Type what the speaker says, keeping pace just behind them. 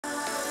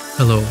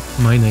Hello,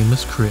 my name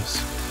is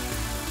Chris.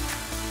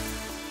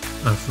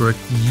 I've worked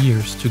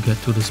years to get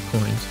to this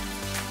point,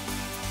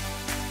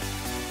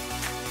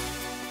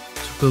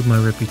 to build my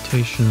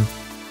reputation,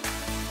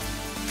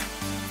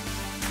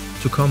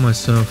 to call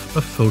myself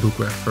a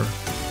photographer.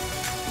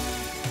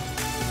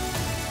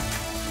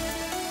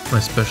 My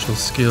special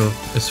skill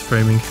is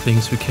framing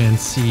things we can't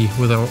see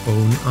with our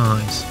own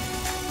eyes.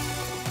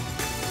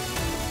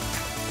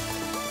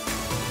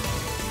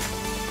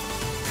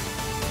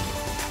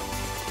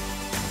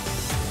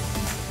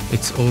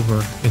 It's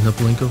over in a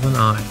blink of an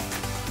eye.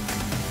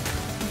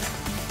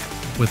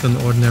 With an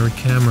ordinary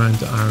camera and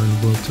the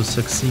iron will to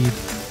succeed,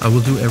 I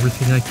will do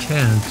everything I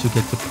can to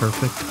get the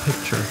perfect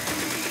picture.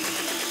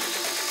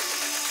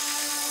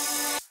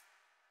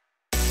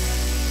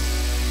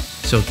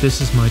 So this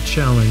is my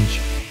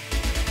challenge.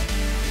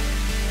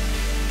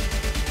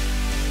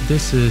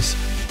 This is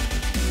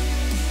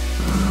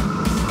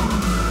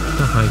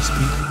the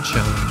Highspeed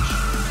challenge.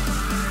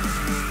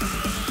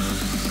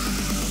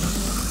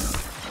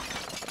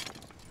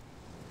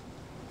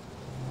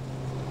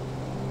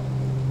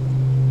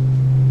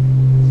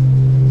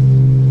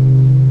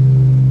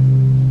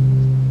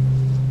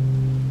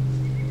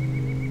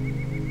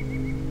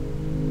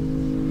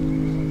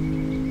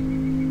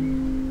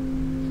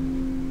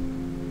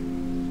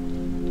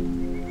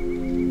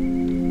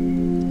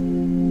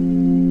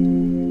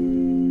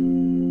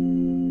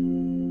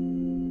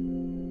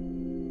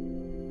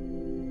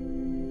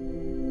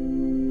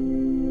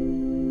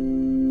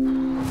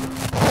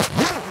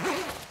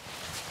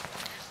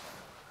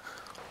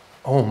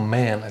 Oh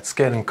man, it's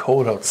getting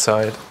cold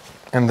outside.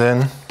 And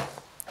then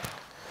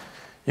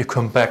you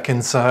come back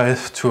inside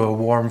to a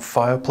warm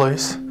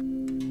fireplace.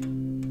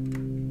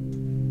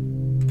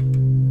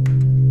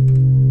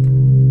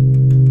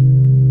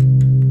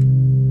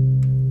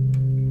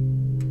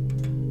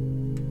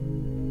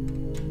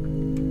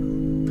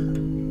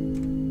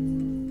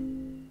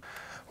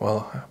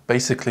 Well,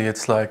 basically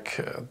it's like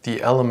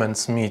the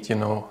elements meet, you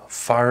know,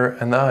 fire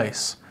and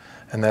ice.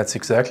 And that's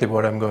exactly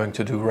what I'm going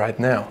to do right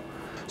now.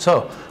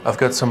 So, I've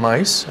got some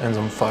ice and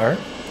some fire.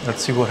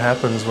 Let's see what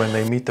happens when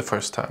they meet the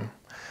first time.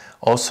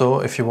 Also,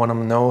 if you want to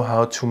know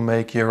how to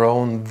make your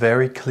own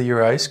very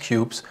clear ice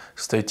cubes,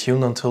 stay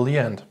tuned until the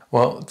end.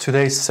 Well,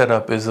 today's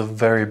setup is a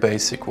very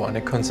basic one.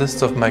 It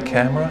consists of my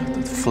camera,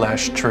 the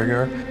flash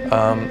trigger.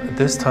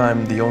 This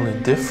time the only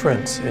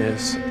difference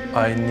is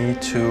I need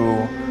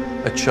to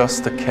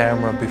adjust the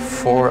camera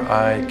before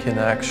I can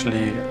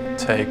actually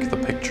take the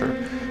picture.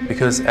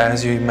 Because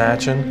as you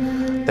imagine,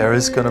 there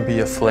is going to be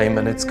a flame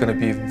and it's going to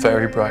be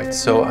very bright.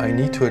 So I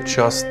need to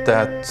adjust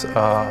that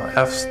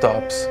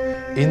f-stops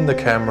in the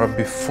camera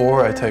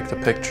before I take the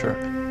picture.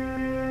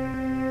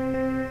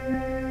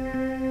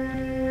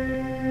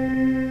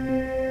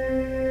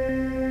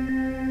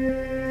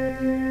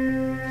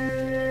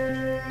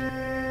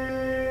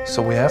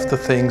 So we have the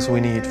things we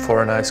need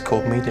for an ice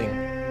cold meeting.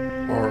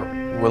 Or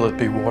will it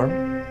be warm?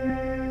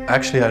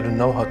 Actually, I don't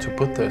know how to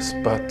put this,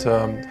 but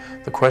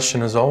the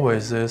question as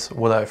always is,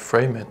 will I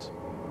frame it?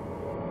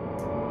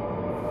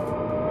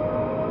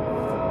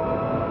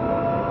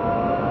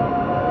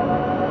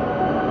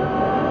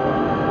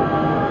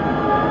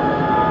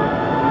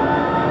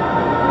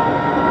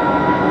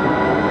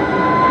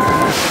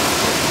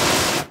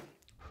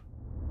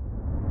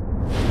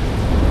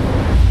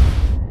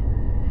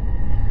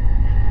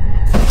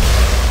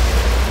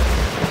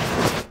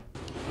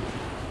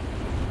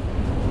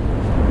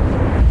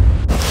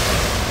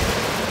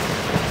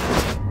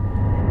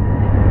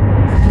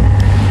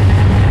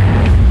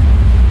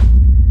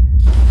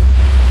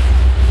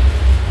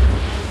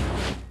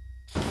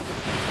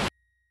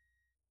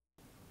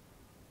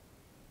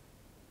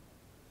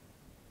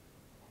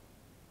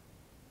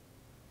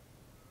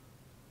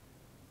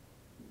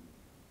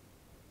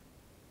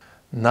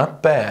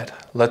 Not bad.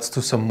 Let's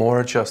do some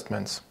more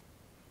adjustments.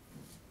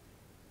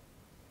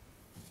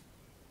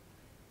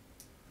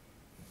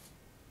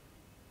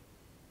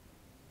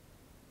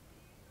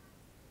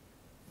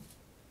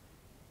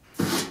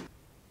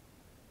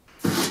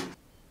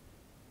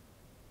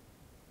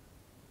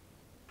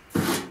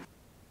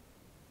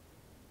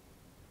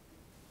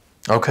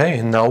 Okay,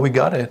 and now we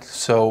got it.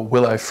 So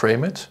will I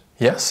frame it?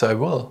 Yes, I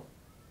will.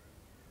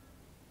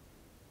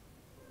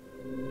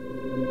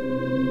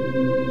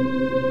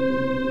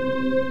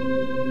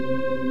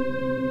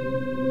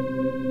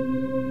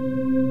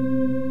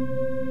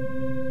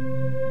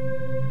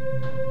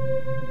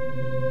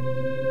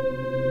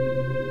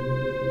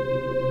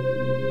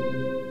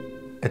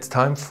 It's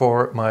time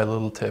for my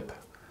little tip,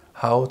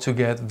 how to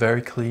get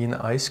very clean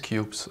ice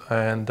cubes.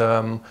 And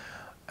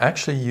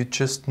actually you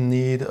just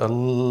need a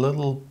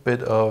little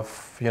bit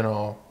of, you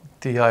know,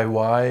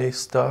 DIY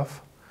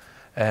stuff.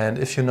 And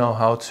if you know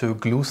how to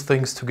glue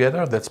things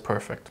together, that's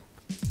perfect.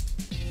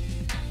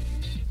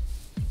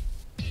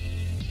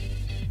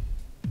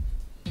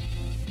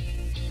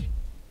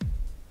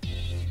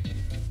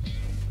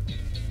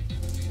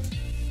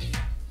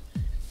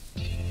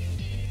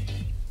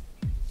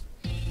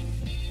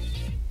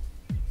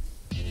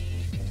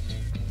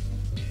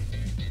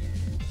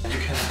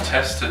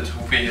 test it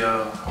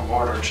via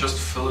water. Just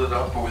fill it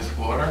up with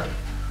water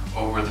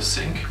over the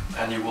sink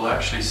and you will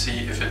actually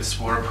see if it's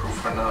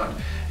waterproof or not.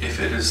 If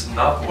it is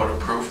not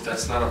waterproof,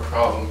 that's not a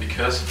problem,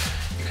 because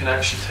you can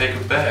actually take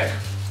a bag.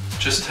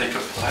 Just take a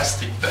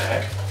plastic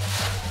bag,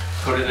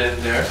 put it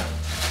in there,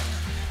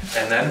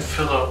 and then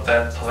fill up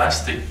that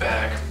plastic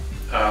bag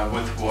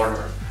with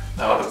water.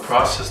 Now the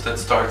process that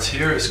starts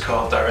here is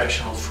called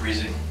directional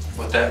freezing.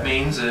 What that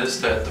means is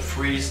that the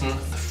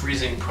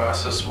freezing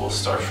process will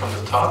start from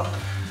the top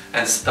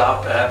and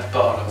stop at the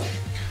bottom.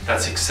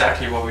 That's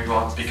exactly what we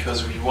want,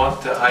 because we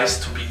want the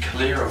ice to be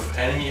clear of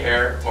any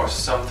air or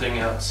something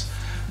else.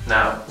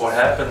 Now what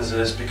happens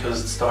is,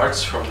 because it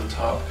starts from the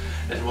top,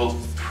 it will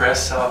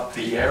press out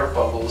the air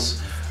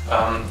bubbles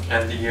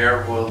and the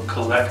air will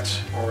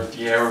collect, or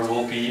the air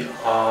will be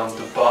on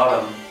the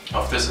bottom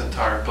of this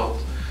entire build.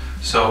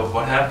 So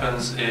what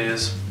happens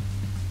is,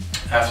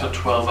 after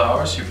 12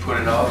 hours you put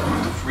it out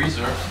of the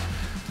freezer.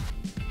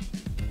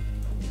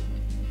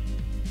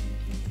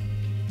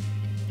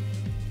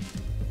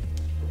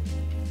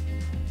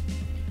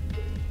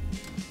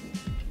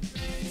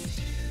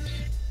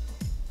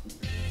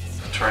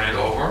 Turn it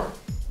over.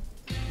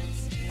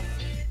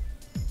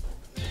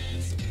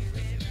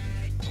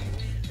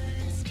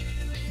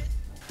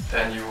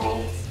 Then you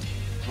will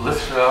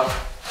lift it up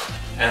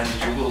and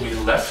you will be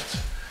left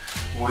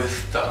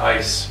with the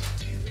ice.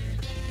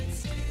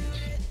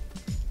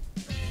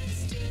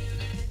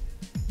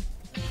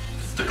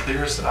 It's the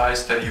clearest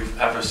ice that you've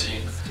ever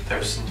seen.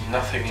 There's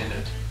nothing in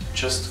it,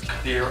 just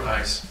clear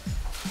ice.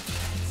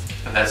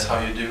 And that's how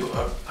you do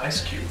an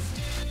ice cube.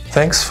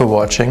 Thanks for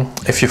watching.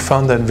 If you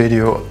found that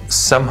video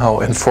somehow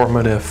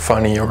informative,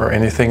 funny, or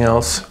anything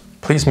else,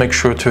 please make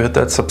sure to hit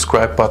that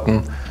subscribe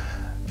button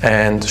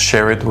and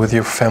share it with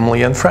your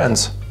family and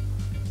friends.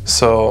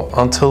 So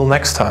until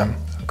next time,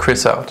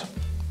 Chris out.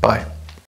 Bye.